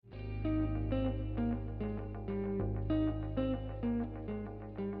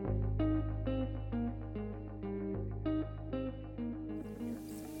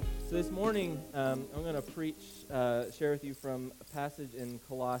So this morning, I'm going to share with you from a passage in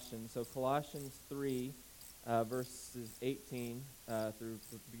Colossians. So Colossians 3, verses 18 through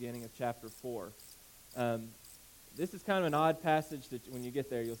the beginning of chapter 4. This is kind of an odd passage that when you get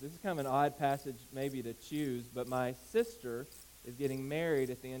there, this is kind of an odd passage maybe to choose, but my sister is getting married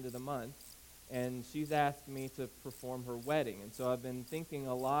at the end of the month, and she's asked me to perform her wedding. And so I've been thinking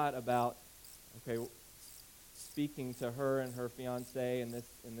a lot about, speaking to her and her fiancé in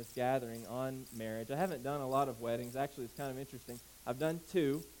this gathering on marriage. I haven't done a lot of weddings. Actually, it's kind of interesting. I've done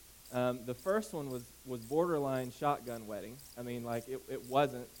two. The first one was borderline shotgun wedding. I mean, like it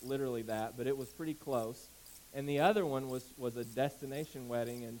wasn't literally that, but it was pretty close. And the other one was a destination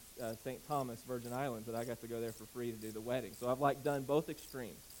wedding in St. Thomas, Virgin Islands, that I got to go there for free to do the wedding. So I've done both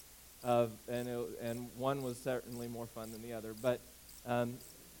extremes, and one was certainly more fun than the other.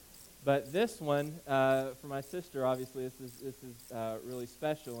 But this one, for my sister, obviously, this is really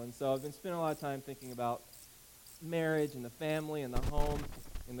special. And so I've been spending a lot of time thinking about marriage and the family and the home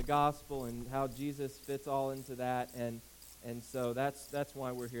and the gospel and how Jesus fits all into that. And so that's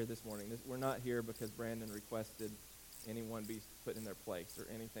why we're here this morning. We're not here because Brandon requested anyone be put in their place or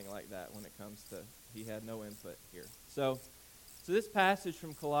anything like that when it comes to, he had no input here. So this passage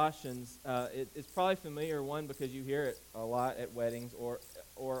from Colossians, it's probably familiar, one, because you hear it a lot at weddings, or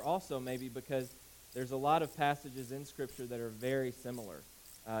also maybe because there's a lot of passages in Scripture that are very similar.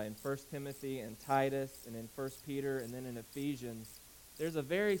 In 1 Timothy and Titus and in 1 Peter and then in Ephesians, there's a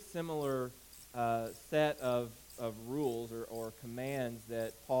very similar set of rules or commands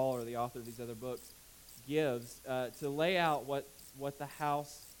that Paul or the author of these other books gives to lay out what the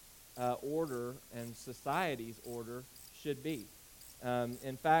house order and society's order should be.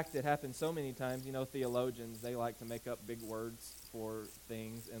 In fact, it happens so many times, theologians, they like to make up big words for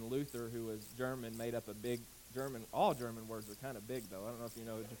things, and Luther, who was German, made up a big German, all German words are kind of big, though. I don't know if you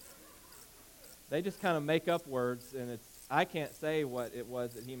know. They just kind of make up words, and I can't say what it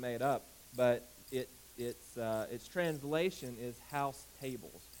was that he made up, but its translation is house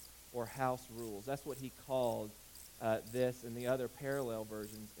tables or house rules. That's what he called this and the other parallel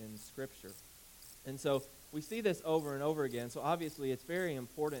versions in Scripture. And so we see this over and over again. So obviously it's very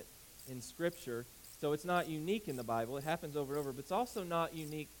important in Scripture. So it's not unique in the Bible. It happens over and over, but it's also not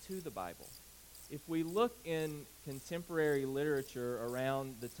unique to the Bible. If we look in contemporary literature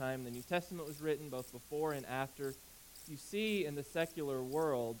around the time the New Testament was written, both before and after, you see in the secular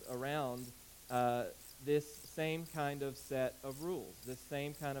world around this same kind of set of rules, this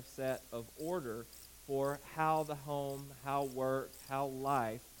same kind of set of order for how the home, how work, how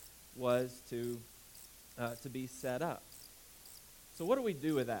life was to be set up. So what do we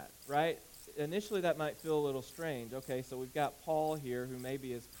do with that, right? Initially that might feel a little strange. Okay, so we've got Paul here who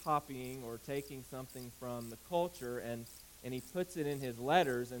maybe is copying or taking something from the culture and he puts it in his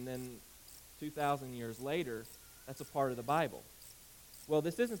letters, and then 2,000 years later, that's a part of the Bible. Well,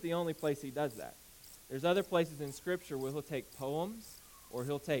 this isn't the only place he does that. There's other places in Scripture where he'll take poems, or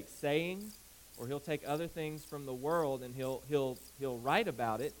he'll take sayings, or he'll take other things from the world, and he'll write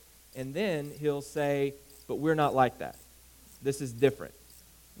about it, and then he'll say, but we're not like that. This is different.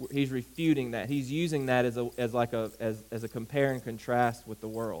 He's refuting that. He's using that as a compare and contrast with the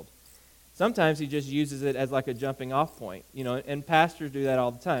world. Sometimes he just uses it as like a jumping off point. And pastors do that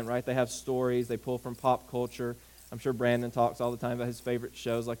all the time, right? They have stories, they pull from pop culture. I'm sure Brandon talks all the time about his favorite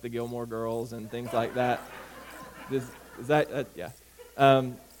shows like the Gilmore Girls and things like that.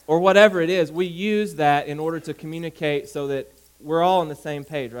 Or whatever it is, we use that in order to communicate so that we're all on the same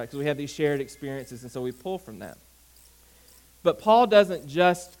page, right? Because we have these shared experiences, and so we pull from that. But Paul doesn't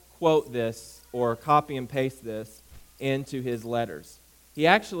just quote this or copy and paste this into his letters. He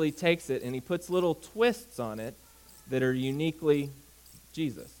actually takes it and he puts little twists on it that are uniquely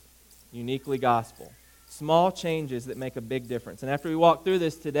Jesus, uniquely gospel. Small changes that make a big difference. And after we walk through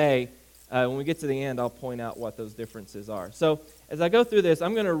this today, when we get to the end, I'll point out what those differences are. So as I go through this,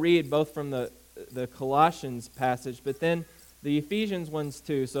 I'm going to read both from the Colossians passage, but then the Ephesians ones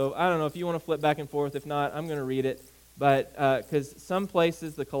too. So I don't know if you want to flip back and forth. If not, I'm going to read it. But because some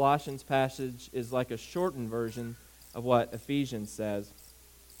places the Colossians passage is like a shortened version of what Ephesians says.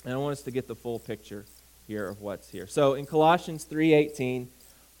 And I want us to get the full picture here of what's here. So in Colossians 3:18,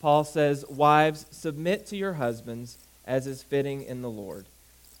 Paul says, "Wives, submit to your husbands as is fitting in the Lord."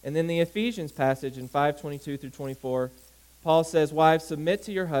 And then the Ephesians passage in 5:22 through 24, Paul says, "Wives, submit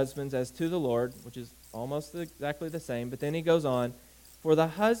to your husbands as to the Lord," which is almost exactly the same. But then he goes on, "For the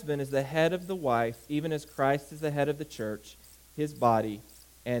husband is the head of the wife, even as Christ is the head of the church, his body,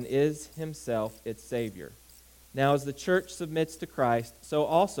 and is himself its Savior. Now as the church submits to Christ, so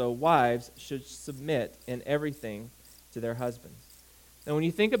also wives should submit in everything to their husbands. Now when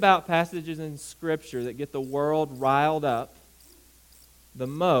you think about passages in Scripture that get the world riled up the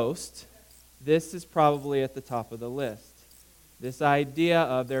most, this is probably at the top of the list. This idea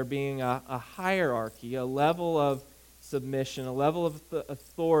of there being a hierarchy, a level of submission, a level of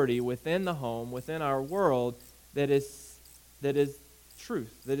authority within the home, within our world, that is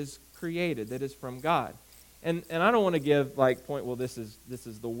truth, that is created, that is from God. And I don't want to give this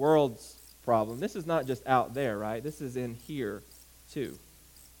is the world's problem. This is not just out there, right? This is in here too.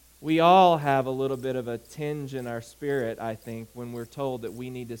 We all have a little bit of a tinge in our spirit, I think, when we're told that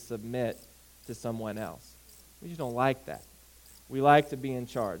we need to submit to someone else. We just don't like that. We like to be in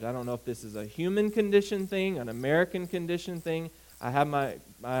charge. I don't know if this is a human condition thing, an American condition thing. I have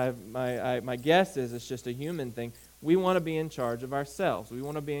my guess is it's just a human thing. We want to be in charge of ourselves. We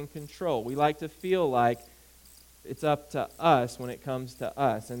want to be in control. We like to feel like it's up to us when it comes to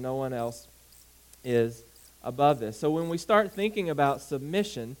us, and no one else is above this. So when we start thinking about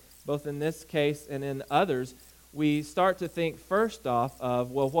submission, both in this case and in others, we start to think first off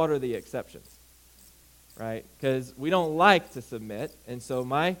of, well, what are the exceptions? Right? Because we don't like to submit, and so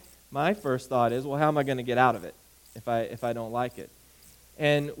my first thought is, well, how am I going to get out of it if I don't like it?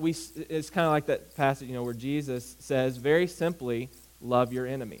 And it's kind of like that passage, where Jesus says very simply, love your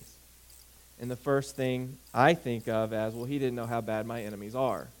enemies. And the first thing I think of as, well, he didn't know how bad my enemies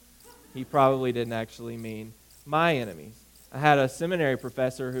are. He probably didn't actually mean my enemies. I had a seminary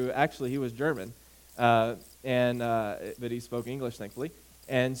professor who he was German, but he spoke English, thankfully.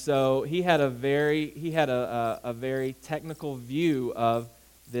 And so he had a very technical view of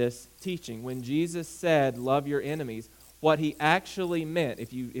this teaching. When Jesus said, love your enemies, what he actually meant,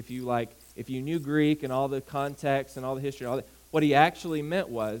 if you knew Greek and all the context and all the history, what he actually meant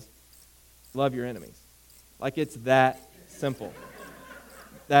was, love your enemies. Like, it's that simple.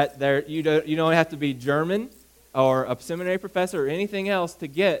 You don't have to be German or a seminary professor or anything else to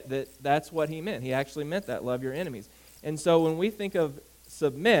get that that's what he meant. He actually meant that, love your enemies. And so when we think of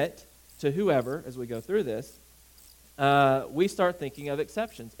submit to whoever, as we go through this, we start thinking of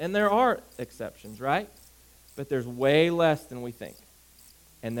exceptions. And there are exceptions, right? But there's way less than we think.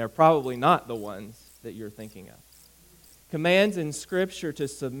 And they're probably not the ones that you're thinking of. Commands in Scripture to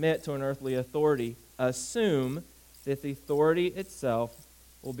submit to an earthly authority assume that the authority itself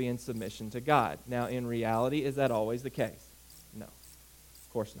will be in submission to God. Now, in reality, is that always the case? No.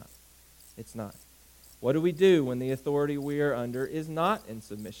 Of course not. It's not. What do we do when the authority we are under is not in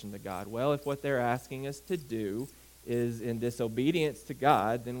submission to God? Well, if what they're asking us to do is in disobedience to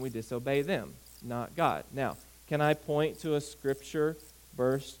God, then we disobey them, not God. Now, can I point to a Scripture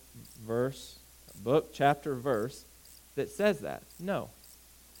book, chapter, verse that says that? No.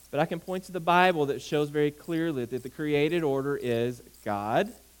 But I can point to the Bible that shows very clearly that the created order is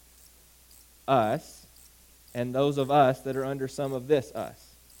God, us, and those of us that are under some of this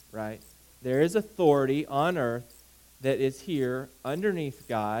us, right? There is authority on earth that is here underneath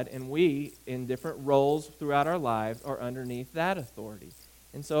God, and we, in different roles throughout our lives, are underneath that authority.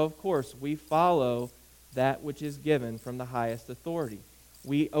 And so, of course, we follow that which is given from the highest authority.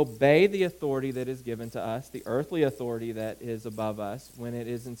 We obey the authority that is given to us, the earthly authority that is above us, when it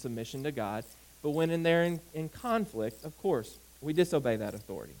is in submission to God. But when they're in conflict, of course, we disobey that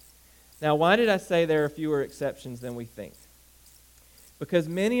authority. Now, why did I say there are fewer exceptions than we think? Because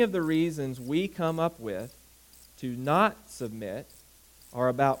many of the reasons we come up with to not submit are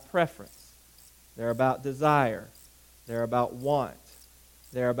about preference. They're about desire. They're about want.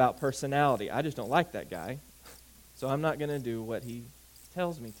 They're about personality. I just don't like that guy, so I'm not going to do what he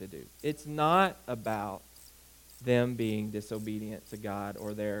tells me to do. It's not about them being disobedient to God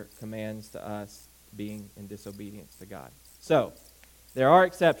or their commands to us being in disobedience to God. So, there are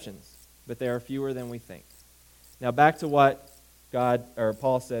exceptions, but there are fewer than we think. Now, back to what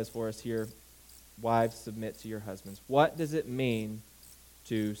Paul says for us here, wives, submit to your husbands. What does it mean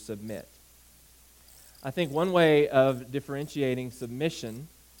to submit? I think one way of differentiating submission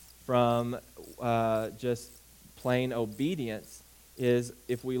from just plain obedience is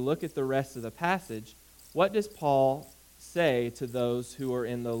if we look at the rest of the passage, what does Paul say to those who are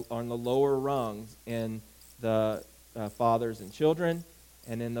on the lower rungs in the fathers and children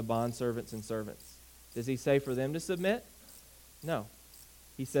and in the bondservants and servants? Does he say for them to submit? No.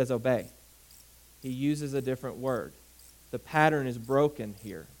 He says obey. He uses a different word. The pattern is broken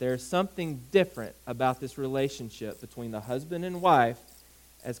here. There's something different about this relationship between the husband and wife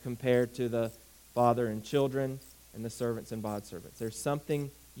as compared to the father and children and the servants and bondservants. There's something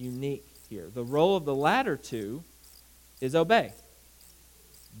unique here. The role of the latter two is obey.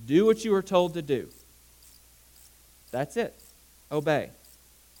 Do what you are told to do. That's it. Obey.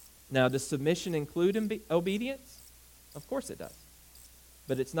 Now, does submission include obedience? Of course it does.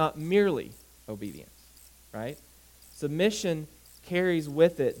 But it's not merely obedience, right? Submission carries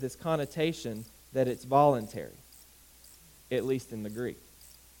with it this connotation that it's voluntary, at least in the Greek.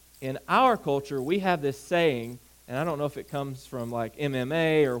 In our culture, we have this saying, and I don't know if it comes from like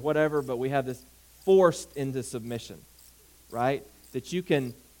MMA or whatever, but we have this forced into submission, right? That you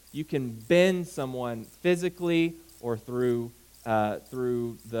can bend someone physically or through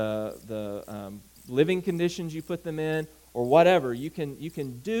the living conditions you put them in or whatever. You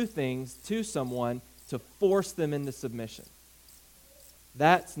can do things to someone to force them into submission.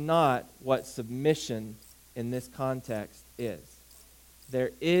 That's not what submission in this context is.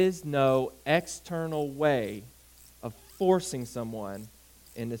 There is no external way of forcing someone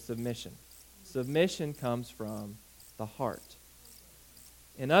into submission. Submission comes from the heart.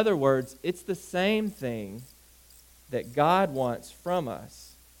 In other words, it's the same thing that God wants from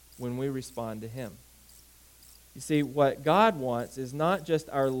us when we respond to Him. You see, what God wants is not just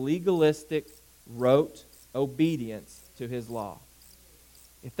our legalistic, rote obedience to His law.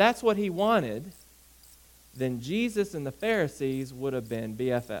 If that's what He wanted, then Jesus and the Pharisees would have been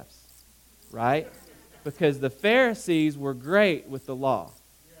BFFs, right? Because the Pharisees were great with the law,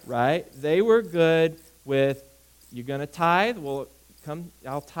 right? They were good with, you're going to tithe? Well, come,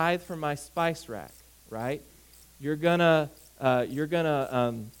 I'll tithe from my spice rack, right? You're gonna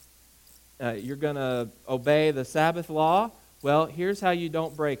obey the Sabbath law. Well, here's how you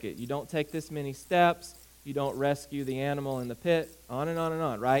don't break it. You don't take this many steps. You don't rescue the animal in the pit. On and on and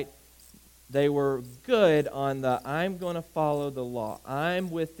on, right? They were good on the, I'm going to follow the law.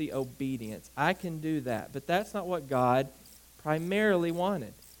 I'm with the obedience. I can do that. But that's not what God primarily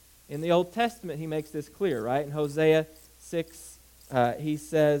wanted. In the Old Testament, He makes this clear, right? In Hosea 6, He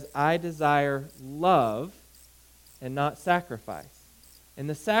says, I desire love and not sacrifice. And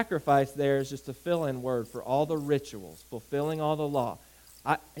the sacrifice there is just a fill-in word for all the rituals, fulfilling all the law.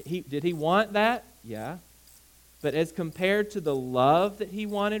 Did He want that? Yeah. But as compared to the love that He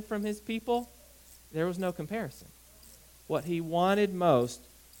wanted from His people, there was no comparison. What He wanted most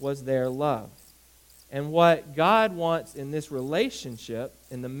was their love. And what God wants in this relationship,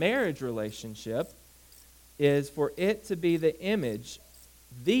 in the marriage relationship, is for it to be the image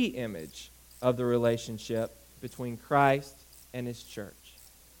of the relationship between Christ and His church.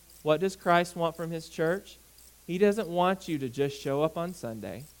 What does Christ want from His church? He doesn't want you to just show up on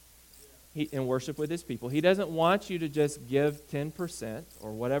Sunday and worship with His people. He doesn't want you to just give 10%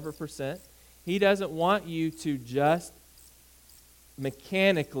 or whatever percent. He doesn't want you to just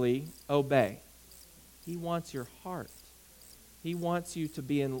mechanically obey. He wants your heart. He wants you to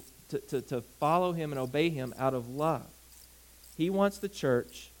be to follow Him and obey Him out of love. He wants the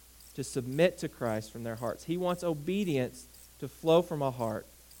church to submit to Christ from their hearts. He wants obedience to flow from a heart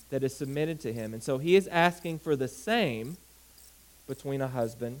that is submitted to Him. And so He is asking for the same between a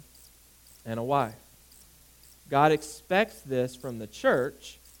husband and a wife. God expects this from the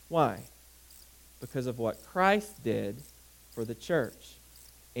church. Why? Because of what Christ did for the church.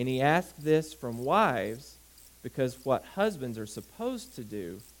 And He asked this from wives because what husbands are supposed to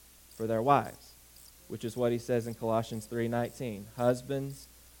do for their wives, which is what He says in Colossians 3:19. Husbands,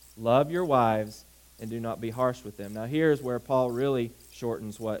 love your wives and do not be harsh with them. Now here's where Paul really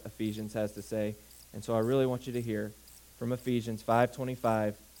shortens what Ephesians has to say. And so I really want you to hear from Ephesians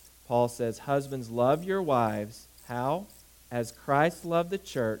 5:25. Paul says, husbands, love your wives. How? As Christ loved the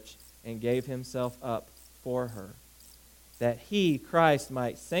church and gave Himself up for her, that He, Christ,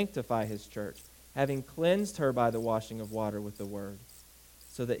 might sanctify His church, having cleansed her by the washing of water with the word,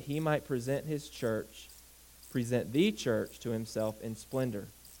 so that He might present the church to Himself in splendor,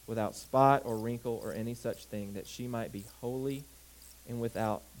 without spot or wrinkle or any such thing, that she might be holy and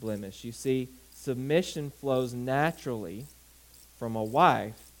without blemish. You see, submission flows naturally from a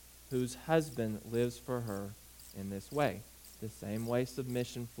wife whose husband lives for her in this way. The same way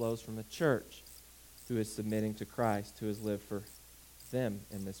submission flows from a church who is submitting to Christ, who has lived for them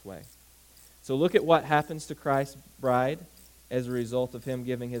in this way. So look at what happens to Christ's bride as a result of Him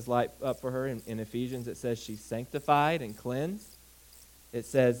giving His life up for her. In Ephesians it says she's sanctified and cleansed. It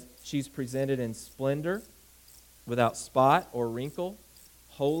says she's presented in splendor, without spot or wrinkle,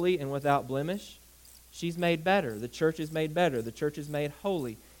 holy and without blemish. She's made better. The church is made better. The church is made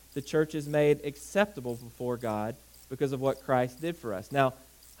holy. The church is made acceptable before God because of what Christ did for us. Now,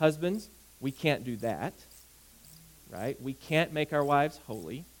 husbands, we can't do that, right? We can't make our wives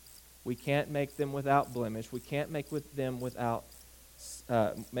holy. We can't make them without blemish. We can't make them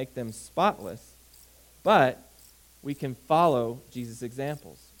spotless. But we can follow Jesus'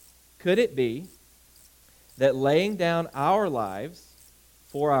 examples. Could it be that laying down our lives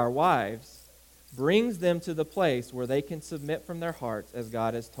for our wives brings them to the place where they can submit from their hearts as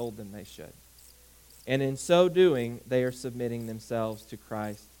God has told them they should? And in so doing, they are submitting themselves to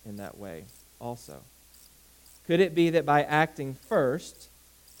Christ in that way also. Could it be that by acting first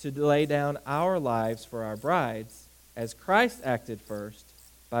to lay down our lives for our brides, as Christ acted first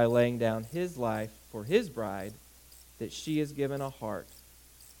by laying down his life for his bride, that she is given a heart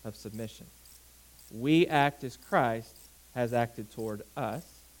of submission? We act as Christ has acted toward us.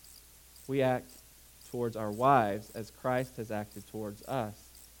 We act towards our wives as Christ has acted towards us.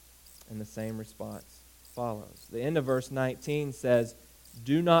 And the same response follows. The end of verse 19 says,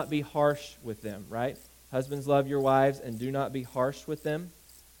 do not be harsh with them, right? Husbands, love your wives and do not be harsh with them.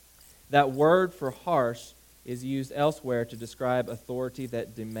 That word for harsh is used elsewhere to describe authority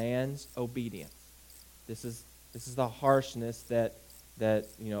that demands obedience. This is the harshness that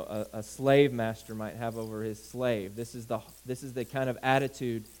a slave master might have over his slave. This is the kind of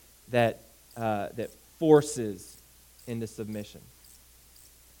attitude that forces into submission.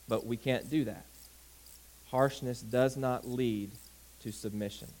 But we can't do that. Harshness does not lead to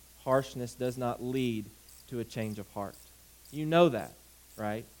submission. Harshness does not lead to a change of heart. You know that,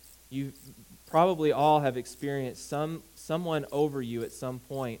 right? You probably all have experienced someone over you at some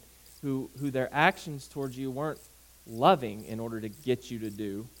point who their actions towards you weren't loving in order to get you to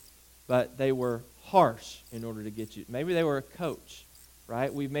do, but they were harsh in order to get you. Maybe they were a coach,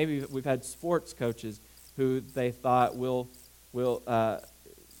 right? We've had sports coaches who they thought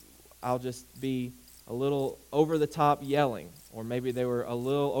I'll just be a little over the top yelling, or maybe they were a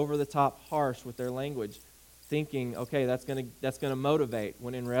little over the top harsh with their language, thinking, okay, that's gonna motivate,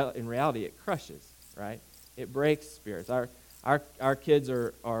 when in reality it crushes, right? It breaks spirits. Our kids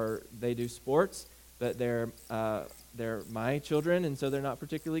they do sports, but they're my children, and so they're not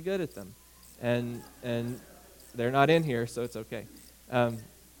particularly good at them, and they're not in here, so it's okay. And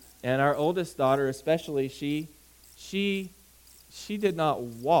our oldest daughter, especially, she did not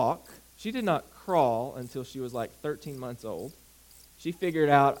walk, she did not crawl until she was like 13 months old. She figured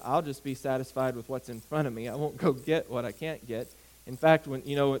out, I'll just be satisfied with what's in front of me. I won't go get what I can't get. In fact, when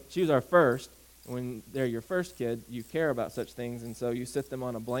she was our first, when they're your first kid, you care about such things, and so you sit them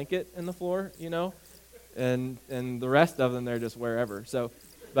on a blanket in the floor, and the rest of them, they're just wherever. So,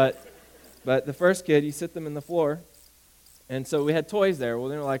 but the first kid, you sit them in the floor, and so we had toys there. Well,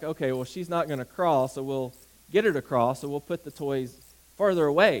 they're like, okay, well, she's not going to crawl, so we'll get her to crawl, so we'll put the toys farther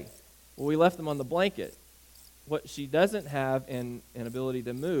away. Well, we left them on the blanket. What she doesn't have in an ability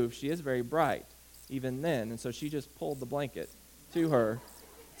to move, she is very bright, even then, and so she just pulled the blanket to her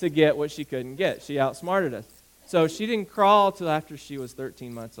to get what she couldn't get. She outsmarted us. So she didn't crawl till after she was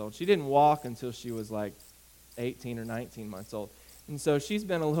 13 months old. She didn't walk until she was like 18 or 19 months old. And so she's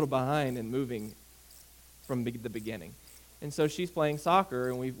been a little behind in moving from the beginning. And so she's playing soccer,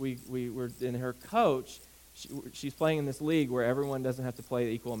 and we were in her coach. She's playing in this league where everyone doesn't have to play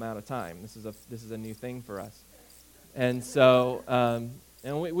the equal amount of time. This is a new thing for us. And so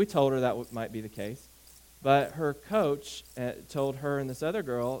and we told her that might be the case. But her coach told her and this other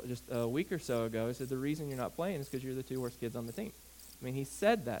girl just a week or so ago, he said, the reason you're not playing is because you're the two worst kids on the team. I mean, he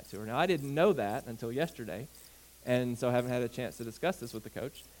said that to her. Now, I didn't know that until yesterday, and so I haven't had a chance to discuss this with the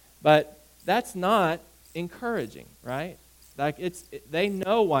coach. But that's not encouraging, right? Like they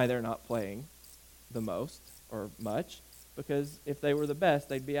know why they're not playing the most or much, because if they were the best,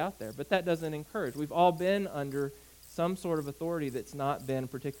 they'd be out there. But that doesn't encourage. We've all been under some sort of authority that's not been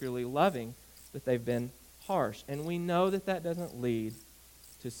particularly loving, but they've been harsh. And we know that doesn't lead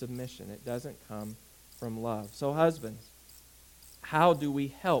to submission. It doesn't come from love. So husbands, how do we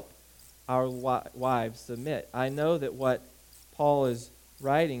help our wives submit? I know that what Paul is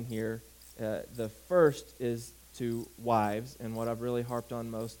writing here, the first is to wives, and what I've really harped on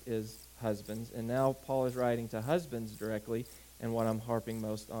most is husbands. And now Paul is writing to husbands directly, and what I'm harping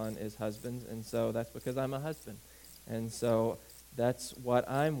most on is husbands. And so that's because I'm a husband. And so that's what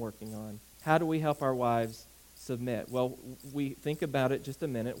I'm working on. How do we help our wives submit? Well, we think about it just a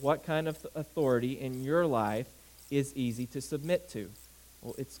minute. What kind of authority in your life is easy to submit to?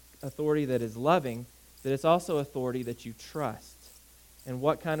 Well, it's authority that is loving, but it's also authority that you trust. And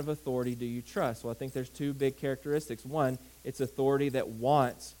what kind of authority do you trust? Well, I think there's two big characteristics. One, it's authority that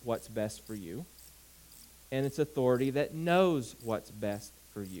wants what's best for you, and it's authority that knows what's best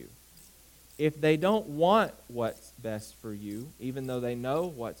for you. If they don't want what's best for you, even though they know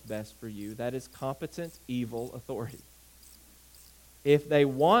what's best for you, that is competent, evil authority. If they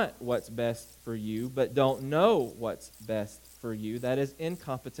want what's best for you, but don't know what's best for you, that is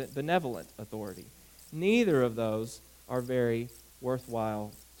incompetent, benevolent authority. neither of those are very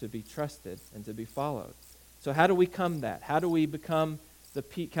worthwhile to be trusted and to be followed. So how do we come that? How do we become the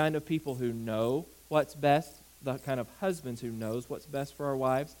kind of people who know what's best, the kind of husbands who knows what's best for our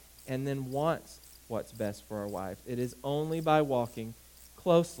wives, and then wants what's best for our wives? It is only by walking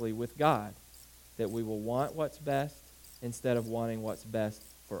closely with God that we will want what's best instead of wanting what's best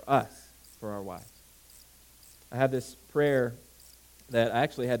for us, for our wives. I have this prayer that I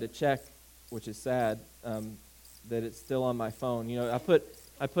actually had to check, which is sad, that it's still on my phone. You know,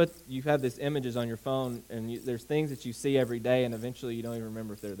 you have these images on your phone, and there's things that you see every day, and eventually you don't even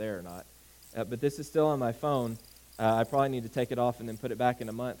remember if they're there or not. But this is still on my phone. I probably need to take it off and then put it back in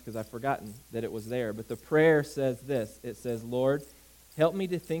a month because I've forgotten that it was there. But the prayer says this. It says, Lord, help me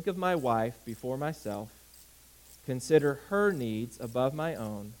to think of my wife before myself, consider her needs above my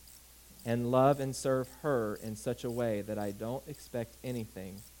own, and love and serve her in such a way that I don't expect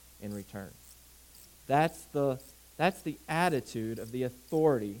anything in return. That's the attitude of the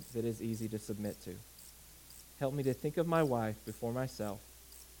authority that is easy to submit to. Help me to think of my wife before myself,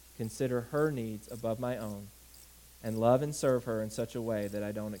 consider her needs above my own, and love and serve her in such a way that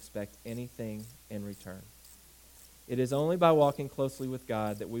I don't expect anything in return. It is only by walking closely with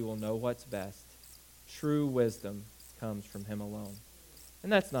God that we will know what's best. True wisdom comes from Him alone.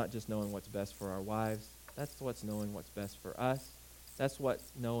 And that's not just knowing what's best for our wives. That's what's knowing what's best for us. That's what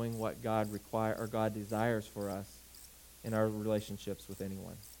knowing what God God desires for us in our relationships with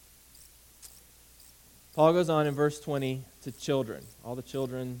anyone. Paul goes on in verse 20 to children. All the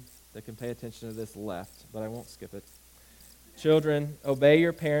children that can pay attention to this left, but I won't skip it. Children, obey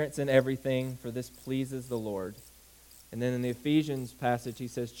your parents in everything, for this pleases the Lord. And then in the Ephesians passage, he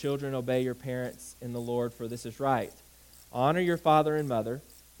says, children, obey your parents in the Lord, for this is right. Honor your father and mother.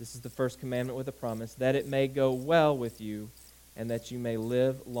 This is the first commandment with a promise, that it may go well with you and that you may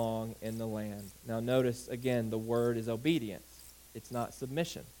live long in the land. Now notice, again, the word is obedience. It's not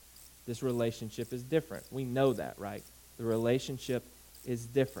submission. This relationship is different. We know that, right? The relationship is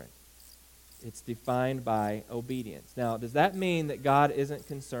different. It's defined by obedience. Now, does that mean that God isn't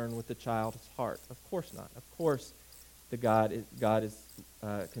concerned with the child's heart? Of course not. Of course, God is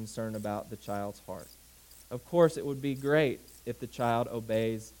concerned about the child's heart. Of course, it would be great if the child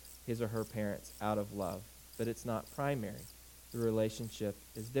obeys his or her parents out of love, but it's not primary. The relationship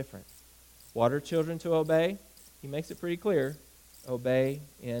is different. What are children to obey? He makes it pretty clear. Obey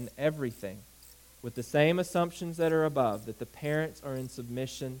in everything, with the same assumptions that are above, that the parents are in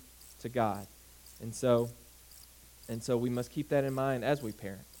submission to God. And so we must keep that in mind as we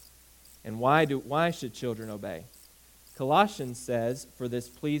parent. And why should children obey? Colossians says, for this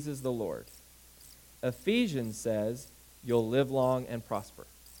pleases the Lord. Ephesians says, you'll live long and prosper.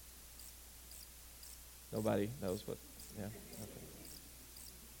 Nobody knows what, yeah. Okay.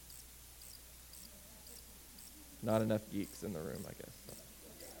 Not enough geeks in the room, I guess.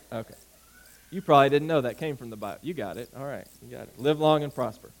 So. Okay. You probably didn't know that came from the Bible. You got it. All right. You got it. Live long and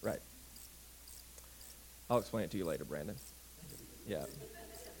prosper. Right. I'll explain it to you later, Brandon. Yeah.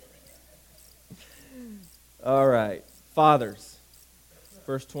 All right. Fathers.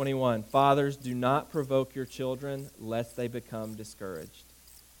 Verse 21. Fathers, do not provoke your children, lest they become discouraged.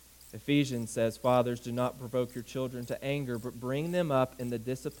 Ephesians says, fathers, do not provoke your children to anger, but bring them up in the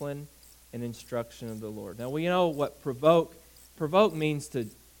discipline and instruction of the Lord. Now, we know what provoke means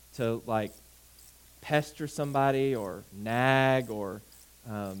to like pester somebody or nag or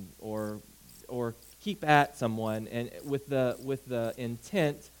keep at someone, and with the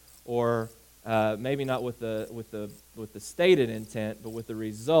intent, or maybe not with the stated intent, but with the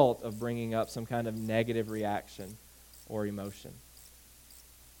result of bringing up some kind of negative reaction or emotion.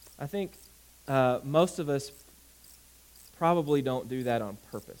 I think most of us probably don't do that on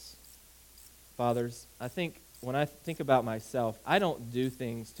purpose. Fathers, I think when I think about myself, I don't do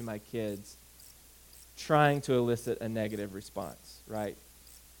things to my kids trying to elicit a negative response, right?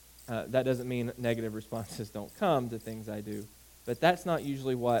 That doesn't mean negative responses don't come to things I do, but that's not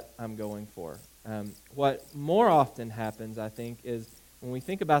usually what I'm going for. What more often happens, I think, is when we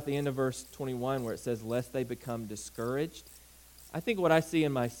think about the end of verse 21 where it says, lest they become discouraged, I think what I see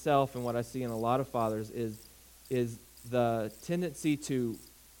in myself and what I see in a lot of fathers is the tendency to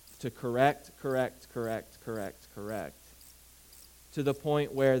correct, to the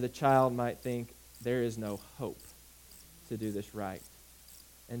point where the child might think there is no hope to do this right.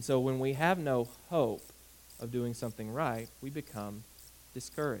 And so when we have no hope of doing something right, we become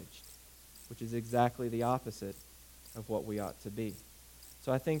discouraged, which is exactly the opposite of what we ought to be.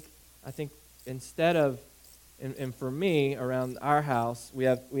 So I think instead of, and for me, around our house, we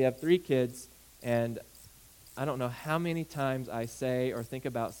have 3 kids, and I don't know how many times I say or think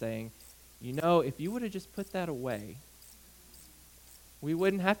about saying, if you would have just put that away, we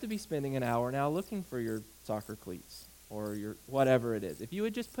wouldn't have to be spending an hour now looking for your soccer cleats or your whatever it is. If you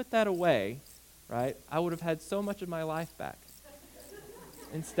would just put that away, right, I would have had so much of my life back.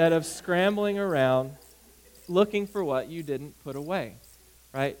 Instead of scrambling around looking for what you didn't put away,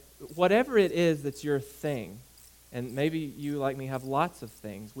 right? Whatever it is that's your thing, and maybe you, like me, have lots of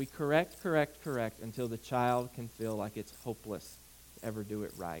things, we correct until the child can feel like it's hopeless to ever do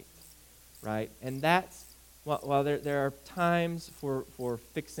it right? And that's, while there are times for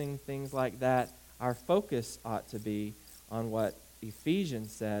fixing things like that, our focus ought to be on what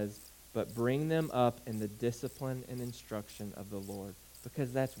Ephesians says, but bring them up in the discipline and instruction of the Lord,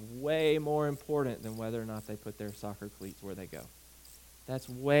 because that's way more important than whether or not they put their soccer cleats where they go. That's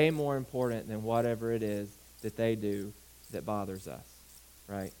way more important than whatever it is that they do that bothers us,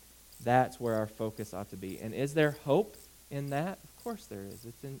 right? That's where our focus ought to be. And is there hope in that? Of course there is.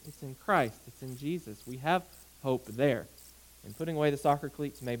 It's in Christ. It's in Jesus. We have hope there. In putting away the soccer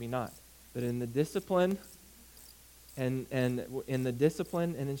cleats, maybe not. But in the discipline and in the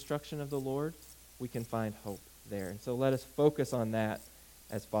discipline and instruction of the Lord, we can find hope there. And so let us focus on that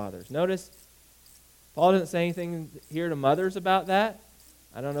as fathers. Notice, Paul doesn't say anything here to mothers about that.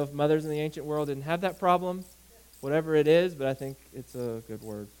 I don't know if mothers in the ancient world didn't have that problem, whatever it is, but I think it's a good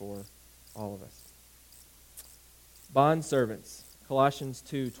word for all of us. Bond servants, Colossians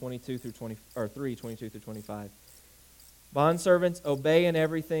 2:22 through 20, or 3:22 through 25. Bond servants, obey in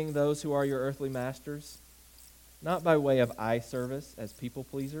everything those who are your earthly masters, not by way of eye service as people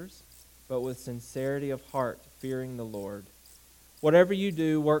pleasers, but with sincerity of heart, fearing the Lord. Whatever you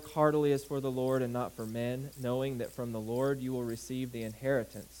do, work heartily as for the Lord and not for men, knowing that from the Lord you will receive the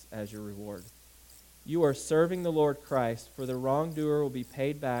inheritance as your reward. You are serving the Lord Christ, for the wrongdoer will be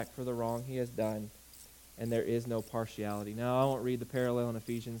paid back for the wrong he has done, and there is no partiality. Now, I won't read the parallel in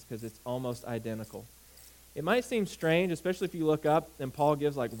Ephesians because it's almost identical. It might seem strange, especially if you look up and Paul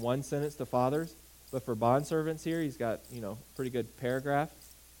gives like one sentence to fathers, but for bondservants here, he's got, pretty good paragraph.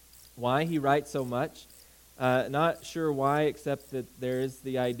 Why he writes so much? Not sure why, except that there is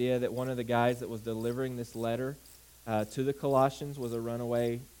the idea that one of the guys that was delivering this letter to the Colossians was a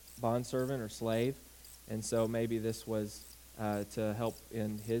runaway bondservant or slave, and so maybe this was to help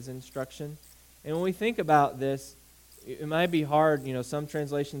in his instruction. And when we think about this, it might be hard. Some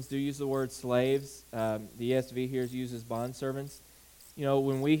translations do use the word slaves. The ESV here uses bondservants.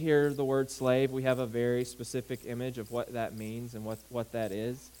 When we hear the word slave, we have a very specific image of what that means and what that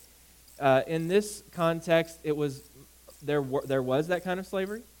is. In this context, there was that kind of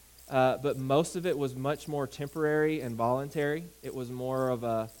slavery, but most of it was much more temporary and voluntary. It was more of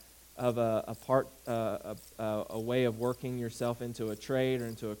a way of working yourself into a trade or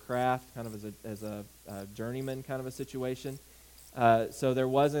into a craft, kind of as a journeyman kind of a situation. So there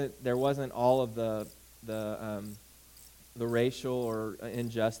wasn't all of the racial or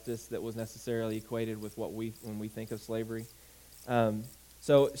injustice that was necessarily equated with when we think of slavery.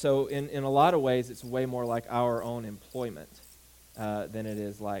 So in a lot of ways, it's way more like our own employment than it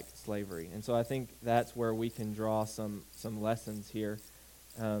is like slavery. And so I think that's where we can draw some lessons here.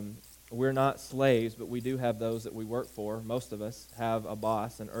 We're not slaves, but we do have those that we work for. Most of us have a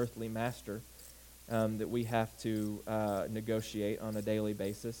boss, an earthly master, that we have to negotiate on a daily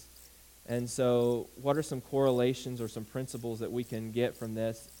basis. And so what are some correlations or some principles that we can get from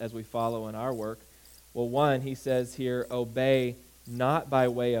this as we follow in our work? Well, one, he says here, obey not by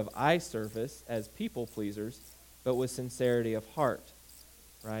way of eye service as people pleasers, but with sincerity of heart,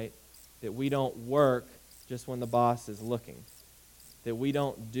 right? That we don't work just when the boss is looking. That we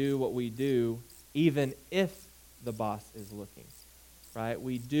don't do what we do even if the boss is looking, right?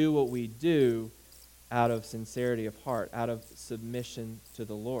 We do what we do out of sincerity of heart, out of submission to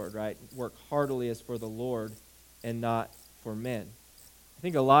the Lord, right? Work heartily as for the Lord and not for men. I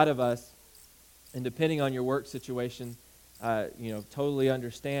think a lot of us, and depending on your work situation, totally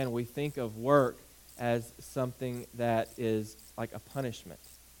understand, we think of work as something that is like a punishment,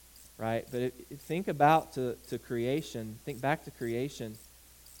 right? But think about to creation, think back to creation.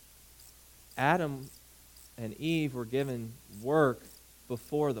 Adam and Eve were given work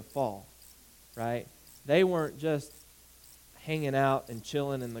before the fall, right? They weren't just hanging out and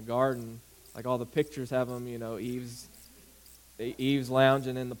chilling in the garden, like all the pictures have them, Eve's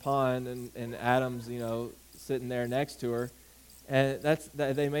lounging in the pond and Adam's, sitting there next to her. And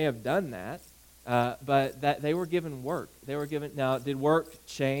they may have done that, but that they were given work. Now, did work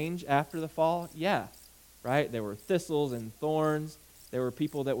change after the fall? Yeah, right? There were thistles and thorns. There were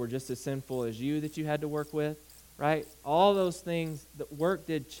people that were just as sinful as you that you had to work with, right? All those things, that work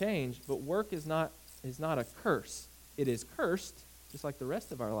did change, but work is not a curse. It is cursed, just like the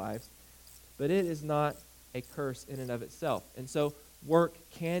rest of our lives, but it is not a curse in and of itself. And so work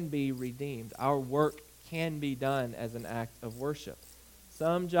can be redeemed. Our work can be done as an act of worship.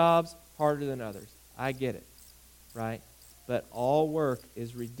 Some jobs harder than others. I get it, right? But all work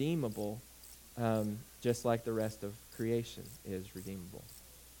is redeemable, just like the rest of creation is redeemable.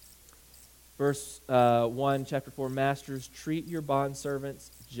 Verse 1, chapter 4, Masters, treat your bondservants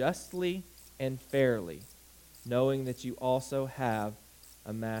justly and fairly, knowing that you also have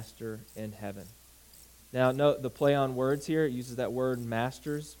a master in heaven. Now, note the play on words here. It uses that word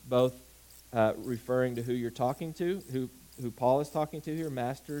masters, both referring to who you're talking to, who Paul is talking to here,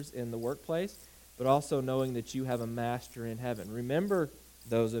 masters in the workplace, but also knowing that you have a master in heaven. Remember,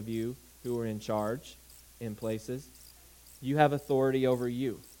 those of you who are in charge in places, you have authority over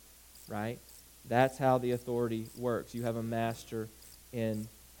you, right? That's how the authority works. You have a master in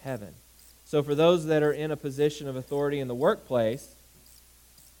heaven. So for those that are in a position of authority in the workplace,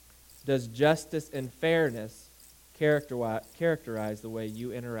 does justice and fairness characterize the way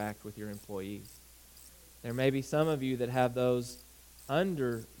you interact with your employees? There may be some of you that have those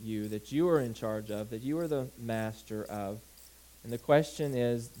under you that you are in charge of, that you are the master of. And the question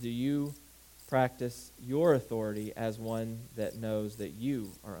is, do you practice your authority as one that knows that you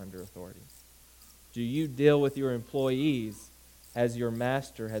are under authority? Do you deal with your employees as your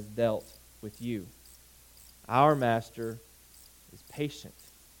master has dealt with you? Our master is patient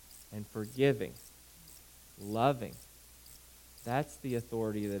and forgiving, loving. That's the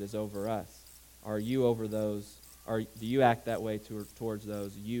authority that is over us. Are you over those, or do you act that way towards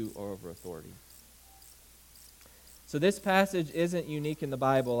those you are over authority? So this passage isn't unique in the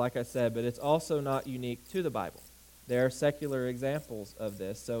Bible, like I said, but it's also not unique to the Bible. There are secular examples of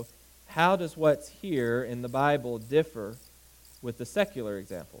this. So how does what's here in the Bible differ with the secular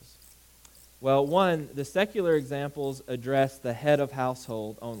examples? Well, one, the secular examples address the head of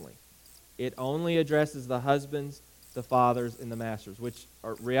household only. It only addresses the husbands, the fathers, and the masters, which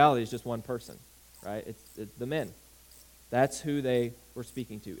are reality is just one person, right? It's the men. That's who they were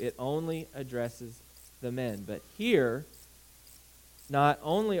speaking to. It only addresses the men. But here, not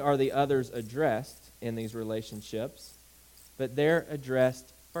only are the others addressed in these relationships, but they're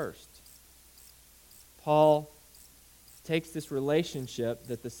addressed first. Paul takes this relationship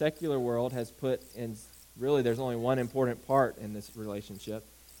that the secular world has put in, really there's only one important part in this relationship.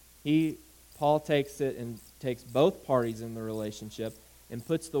 Paul takes it and takes both parties in the relationship and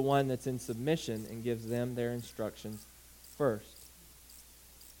puts the one that's in submission and gives them their instructions first.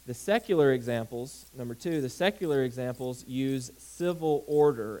 The secular examples, number two, the secular examples use civil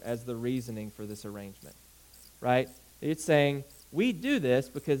order as the reasoning for this arrangement, right? It's saying, we do this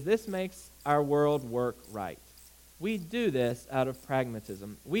because this makes our world work right. We do this out of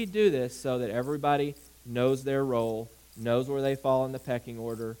pragmatism. We do this so that everybody knows their role, knows where they fall in the pecking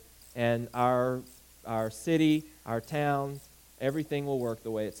order, and our city, our town, everything will work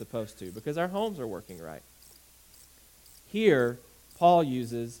the way it's supposed to because our homes are working right. Here, Paul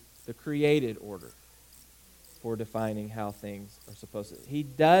uses the created order for defining how things are supposed to. He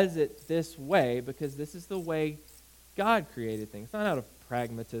does it this way because this is the way God created things. It's not out of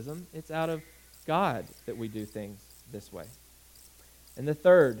pragmatism. It's out of God that we do things this way. And the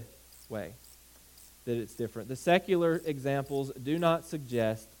third way that it's different. The secular examples do not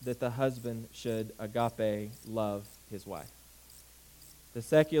suggest that the husband should agape love his wife. The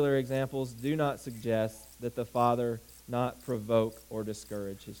secular examples do not suggest that the father not provoke or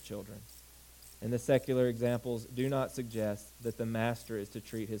discourage his children. And the secular examples do not suggest that the master is to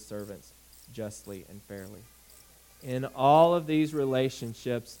treat his servants justly and fairly. In all of these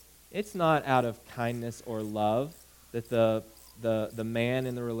relationships, it's not out of kindness or love that the man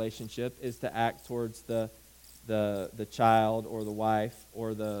in the relationship is to act towards the child or the wife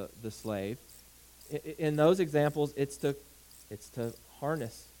or the slave. In those examples, it's to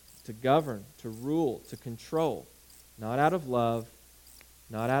harness, to govern, to rule, to control, not out of love,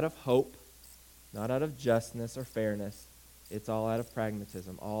 not out of hope, not out of justness or fairness. It's all out of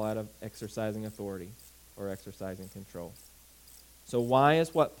pragmatism, all out of exercising authority or exercising control. So why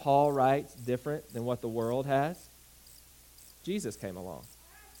is what Paul writes different than what the world has? Jesus came along.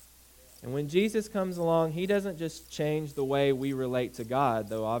 And when Jesus comes along, he doesn't just change the way we relate to God,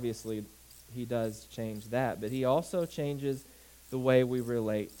 though obviously he does change that, but he also changes the way we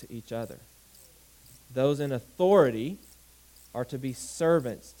relate to each other. Those in authority are to be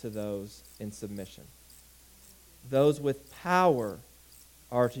servants to those in submission. Those with power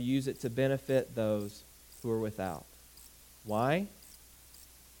are to use it to benefit those who are without. Why?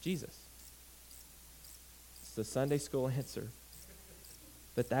 Jesus. It's the Sunday school answer.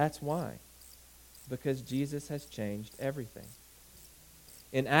 But that's why. Because Jesus has changed everything.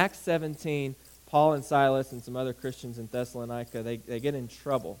 In Acts 17, Paul and Silas and some other Christians in Thessalonica, they get in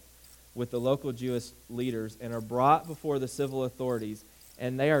trouble with the local Jewish leaders and are brought before the civil authorities,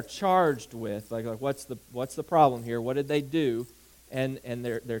 and they are charged with, like what's the problem here? What did they do? And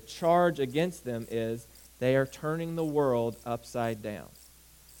their charge against them is they are turning the world upside down.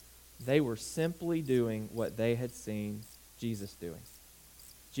 They were simply doing what they had seen Jesus doing.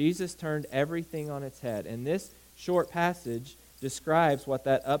 Jesus turned everything on its head. And this short passage describes what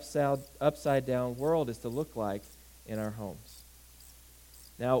that upside down world is to look like in our homes.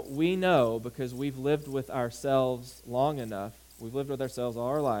 Now, we know, because we've lived with ourselves long enough, we've lived with ourselves all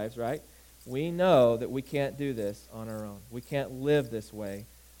our lives, right? We know that we can't do this on our own. We can't live this way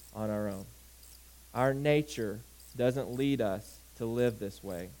on our own. Our nature doesn't lead us to live this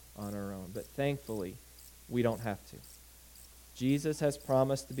way on our own. But thankfully, we don't have to. Jesus has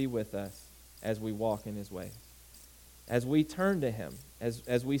promised to be with us as we walk in his ways. As we turn to him,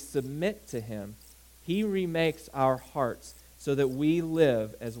 as we submit to him, he remakes our hearts so that we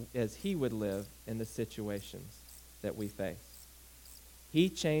live as he would live in the situations that we face. He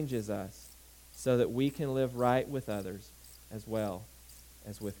changes us so that we can live right with others as well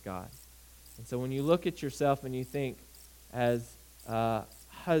as with God. And so when you look at yourself and you think, as a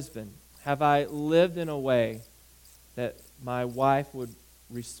husband, have I lived in a way that my wife would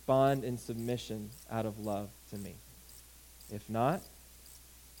respond in submission out of love to me? If not,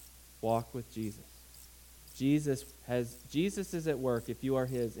 walk with Jesus. Jesus is at work, if you are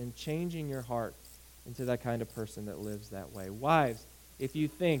his, in changing your heart into that kind of person that lives that way. Wives, if you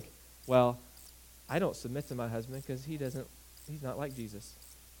think, well, I don't submit to my husband because he's not like Jesus.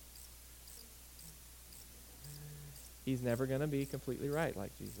 He's never going to be completely right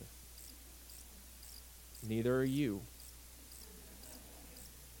like Jesus. Neither are you.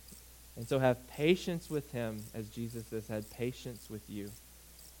 And so have patience with him as Jesus has had patience with you,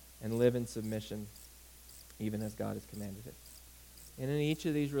 and live in submission even as God has commanded it. And in each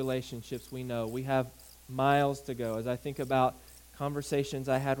of these relationships, we know we have miles to go. As I think about conversations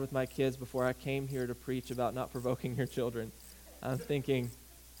I had with my kids before I came here to preach about not provoking your children, I'm thinking,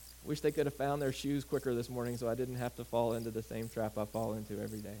 wish they could have found their shoes quicker this morning so I didn't have to fall into the same trap I fall into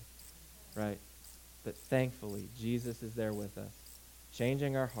every day. Right? But thankfully, Jesus is there with us,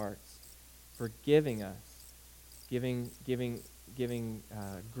 changing our hearts, forgiving us, giving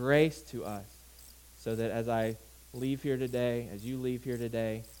grace to us, so that as I leave here today, as you leave here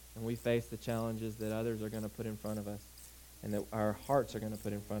today, and we face the challenges that others are going to put in front of us, and that our hearts are going to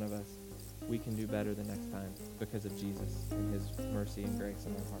put in front of us, we can do better the next time because of Jesus and his mercy and grace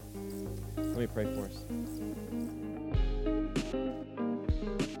in our hearts. Let me pray for us.